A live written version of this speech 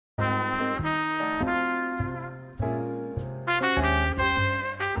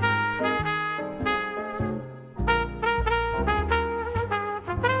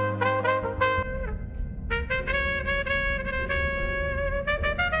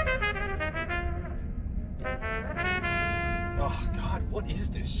Oh, God, what is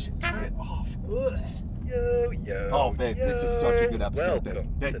this shit? Turn it off. Ugh. Yo. Oh, babe, this is such a good episode,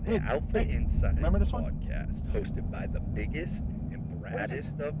 Welcome babe. to the Babe, Alpha babe, Insights remember this one? podcast, hosted by the biggest and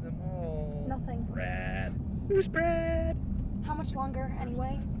braddest of them all. Nothing. Brad. Who's Brad? How much longer,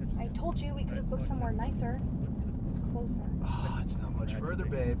 anyway? I told you we could have booked somewhere nicer. Closer. Oh, it's not much further,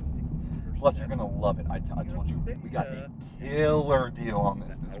 babe. Plus, you're gonna love it. I told you, we got a killer deal on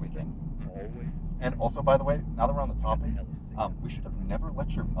this weekend. And also, by the way, now that we're on the topic, we should have never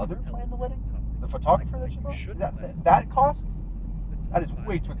let your mother plan the wedding. The photographer that you brought, that cost? That is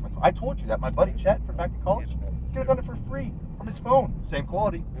way too expensive. I told you that. My buddy Chet from back in college, he could have done it for free from his phone. Same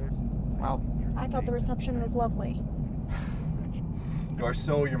quality. Wow. I thought the reception was lovely. You are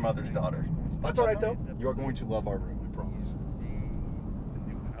so your mother's daughter. That's all right, though. You are going to love our room, I promise.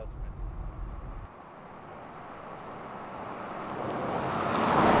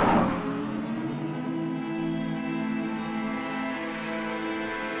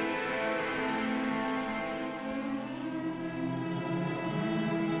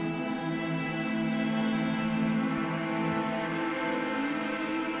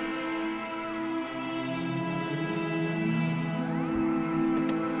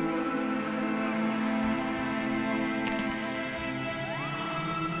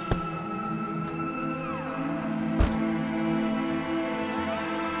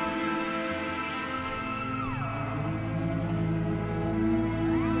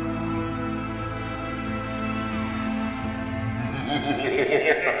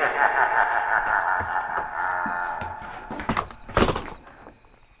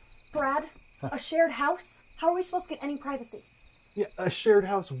 Brad, a shared house? How are we supposed to get any privacy? Yeah, a shared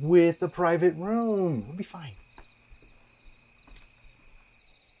house with a private room. We'll be fine.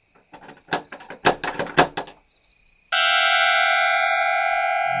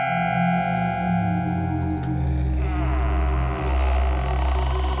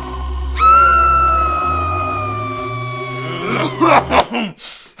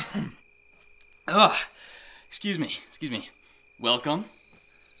 Ugh. Excuse me. Welcome.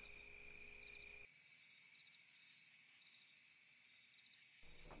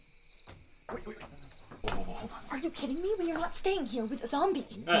 Wait. Hold on. Are you kidding me? We are not staying here with a zombie.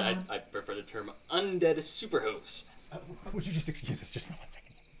 I prefer the term undead superhost. Would you just excuse us just for 1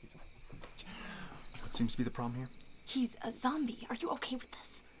 second? What seems to be the problem here? He's a zombie. Are you okay with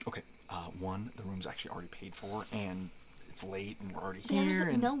this? Okay, one, the room's actually already paid for, and it's late, and we're already There's here,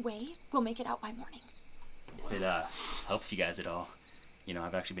 and... no way we'll make it out by morning. If it helps you guys at all, you know,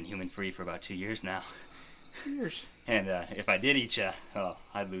 I've actually been human-free for about 2 years now. 2 years? And if I did eat ya, well,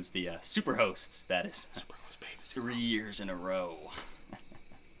 I'd lose the superhost status. Superhost, babe. 3 years in a row.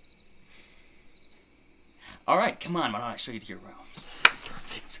 All right, come on, why don't I show you to your rooms?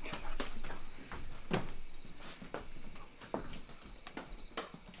 Perfect. Come on.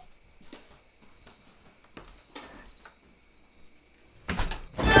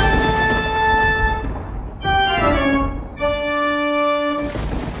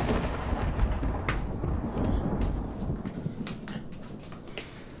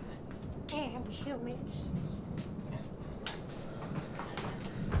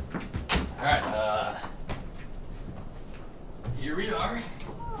 Alright, here we are. You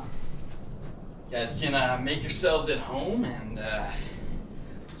guys can make yourselves at home and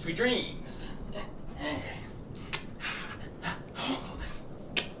sweet dreams.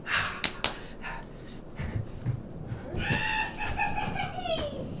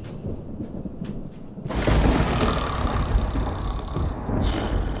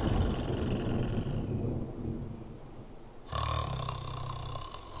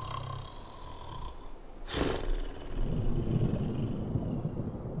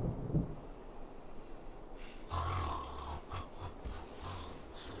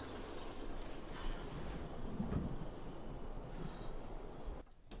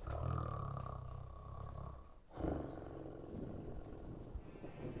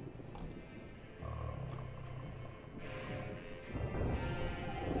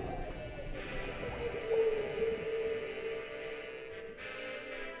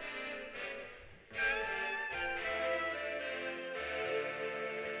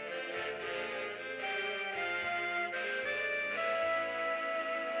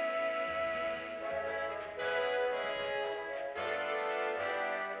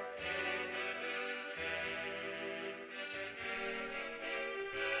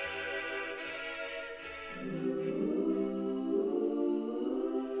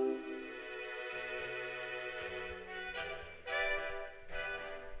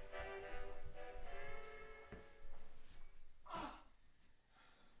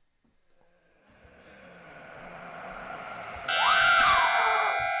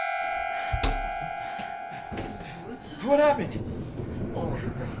 what happened?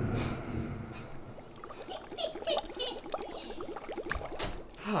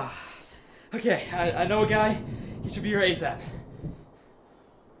 Okay, I know a guy. He should be here ASAP.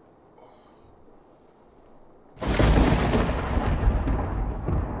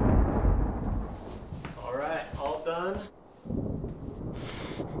 All right, all done.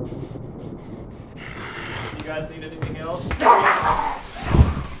 You guys need anything else?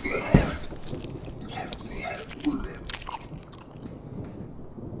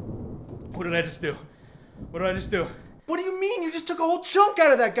 What did I just do? What did I just do? What do you mean? You just took a whole chunk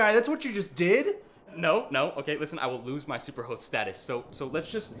out of that guy. That's what you just did. No. Okay, listen, I will lose my superhost status. So let's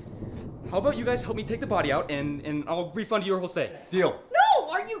just... How about you guys help me take the body out and I'll refund you your whole stay. Deal. No,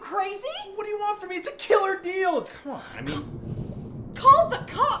 are you crazy? What do you want from me? It's a killer deal. Come on. I mean, Call the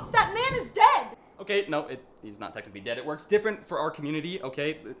cops. That man is dead. Okay, no, he's not technically dead. It works different for our community,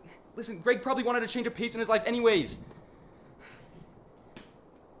 okay? Listen, Greg probably wanted to change a pace in his life anyways.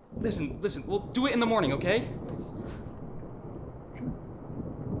 Listen, we'll do it in the morning, okay?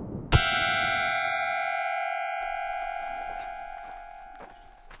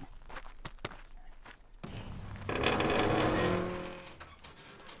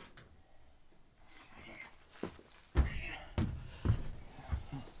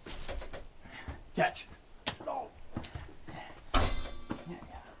 Catch.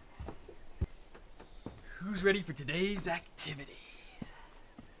 Who's ready for today's activities?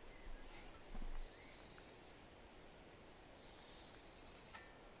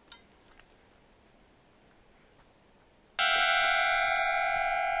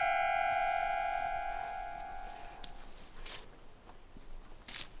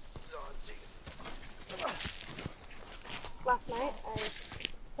 Last night, I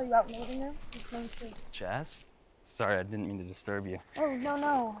saw you out in the living room listening to... Jazz? Sorry, I didn't mean to disturb you. Oh,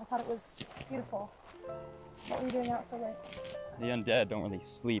 no. I thought it was beautiful. What were you doing out so late? The undead don't really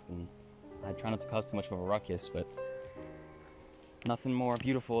sleep, and I try not to cause too much of a ruckus, but nothing more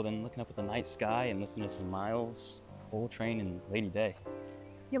beautiful than looking up at the night sky and listening to some Miles, Coltrane, and Lady Day.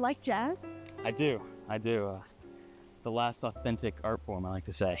 You like jazz? I do. The last authentic art form, I like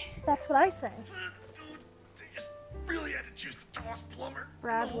to say. That's what I say. dude, they just really had to choose the tallest plumber.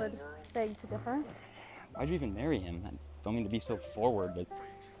 Brad would beg to differ. Why'd you even marry him? I don't mean to be so forward, but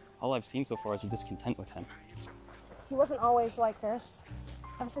all I've seen so far is your discontent with him. He wasn't always like this.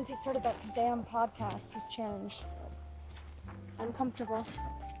 Ever since he started that damn podcast, he's changed. Uncomfortable.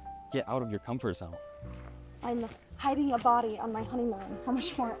 Get out of your comfort zone. I'm hiding a body on my honeymoon. How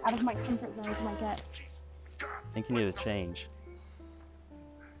much more out of my comfort zone can I get? I think you need to change.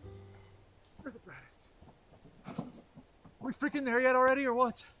 We're the baddest. Are we freaking there yet already, or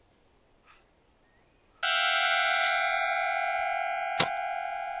what?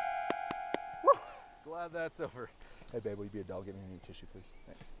 Whew. Glad that's over. Hey, babe, will you be a doll? Give me a tissue, please.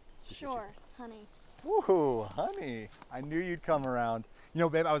 Hey, Sure, honey. Woohoo, honey. I knew you'd come around. You know,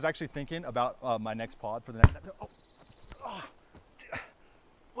 babe, I was actually thinking about my next pod for the next episode. Oh.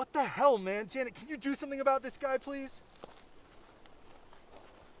 What the hell, man? Janet, can you do something about this guy, please?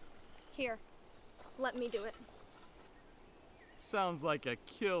 Here, let me do it. Sounds like a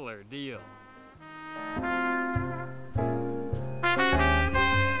killer deal.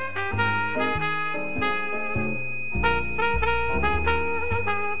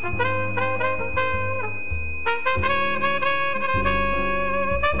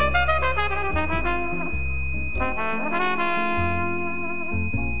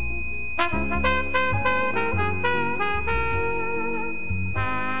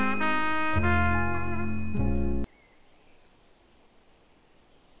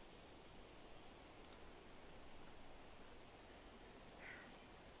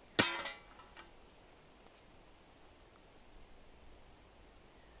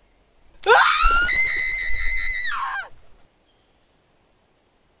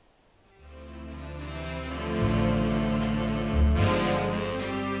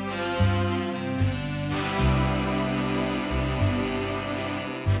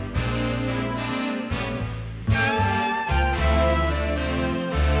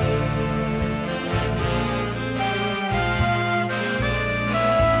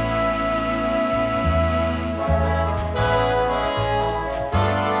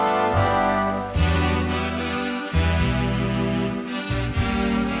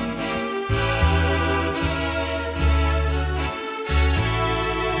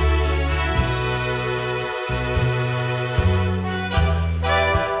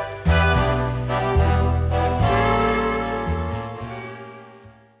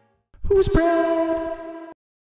 Who's Brad?